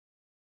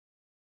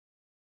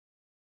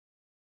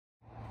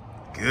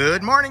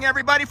Good morning,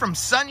 everybody, from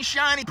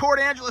sunshiny Port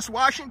Angeles,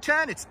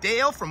 Washington. It's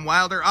Dale from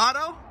Wilder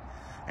Auto.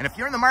 And if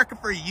you're in the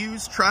market for a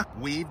used truck,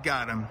 we've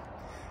got them.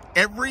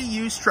 Every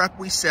used truck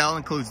we sell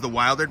includes the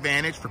Wilder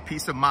Advantage for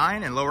peace of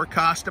mind and lower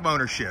cost of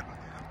ownership.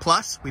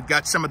 Plus, we've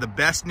got some of the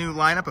best new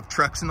lineup of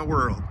trucks in the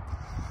world.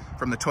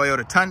 From the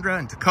Toyota Tundra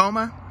and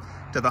Tacoma,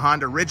 to the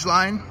Honda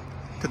Ridgeline,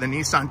 to the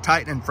Nissan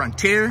Titan and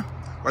Frontier,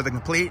 or the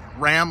complete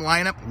Ram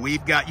lineup,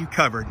 we've got you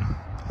covered.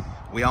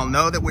 We all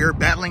know that we're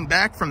battling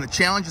back from the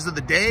challenges of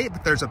the day,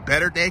 but there's a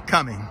better day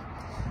coming.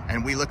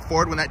 And we look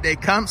forward when that day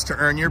comes to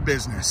earn your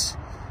business.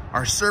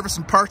 Our service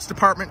and parts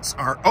departments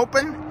are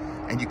open,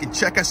 and you can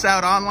check us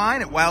out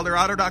online at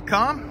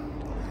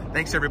wilderauto.com.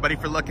 Thanks everybody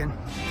for looking.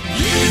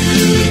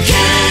 You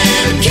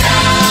can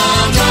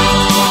count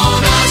on